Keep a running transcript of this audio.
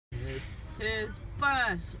Bless his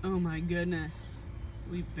bus. Oh my goodness.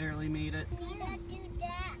 We barely made it. We don't do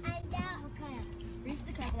that. I don't. Okay. Raise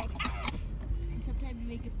the car like that. And sometimes you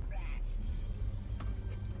make it crash.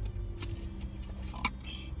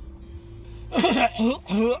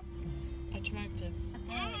 Attractive.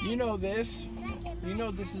 You know this. You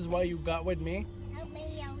know this is why you got with me. Help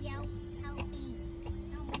me, yo-yo. Help me.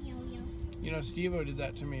 Help me, yo-yo. You know, Steve-O did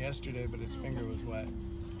that to me yesterday, but his finger was wet.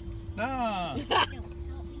 Nah! Help me.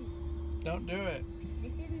 Don't do it.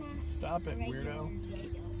 This is not Stop it, regular weirdo.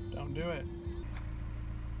 yo-yo. Don't do it.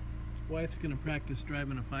 His wife's gonna practice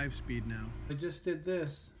driving a 5-speed now. I just did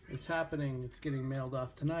this. It's happening. It's getting mailed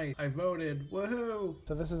off tonight. I voted. Woohoo!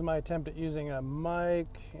 So this is my attempt at using a mic,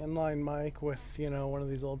 inline mic with, you know, one of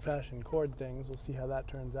these old-fashioned cord things. We'll see how that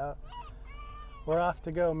turns out. We're off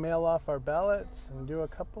to go mail off our ballots and do a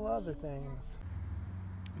couple other things.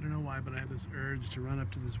 I don't know why, but I have this urge to run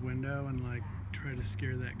up to this window and like try to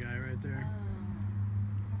scare that guy right there.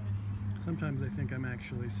 Sometimes I think I'm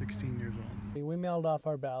actually 16 years old. We mailed off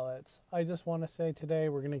our ballots. I just want to say today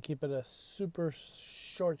we're going to keep it a super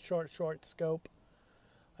short scope.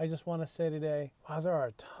 I just want to say today, wow, there are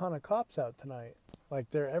a ton of cops out tonight. Like,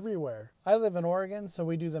 they're everywhere. I live in Oregon, so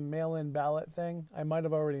we do the mail-in ballot thing. I might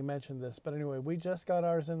have already mentioned this, but anyway, we just got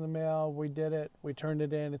ours in the mail. We did it. We turned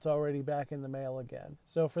it in. It's already back in the mail again.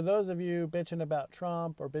 So for those of you bitching about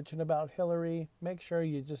Trump or bitching about Hillary, make sure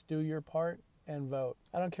you just do your part and vote.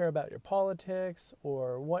 I don't care about your politics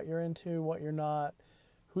or what you're into, what you're not,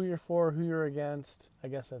 who you're for, who you're against. I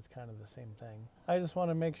guess that's kind of the same thing. I just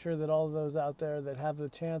want to make sure that all those out there that have the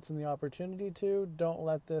chance and the opportunity to, don't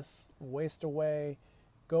let this waste away.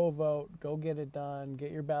 Go vote, go get it done,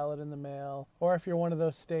 get your ballot in the mail. Or if you're one of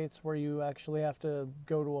those states where you actually have to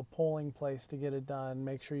go to a polling place to get it done,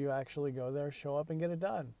 make sure you actually go there, show up and get it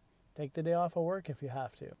done. Take the day off of work if you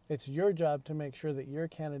have to. It's your job to make sure that your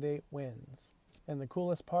candidate wins. And the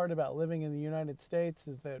coolest part about living in the United States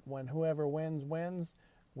is that when whoever wins, wins,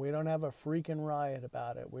 we don't have a freaking riot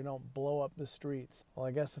about it. We don't blow up the streets. Well,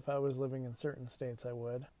 I guess if I was living in certain states, I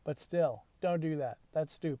would. But still, don't do that.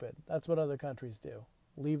 That's stupid. That's what other countries do.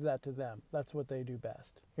 Leave that to them. That's what they do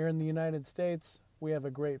best. Here in the United States, we have a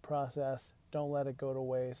great process. Don't let it go to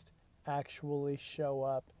waste. Actually show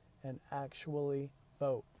up and actually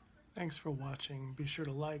vote. Thanks for watching. Be sure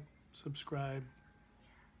to like, subscribe.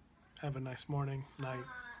 Have a nice morning, night,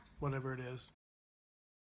 whatever it is.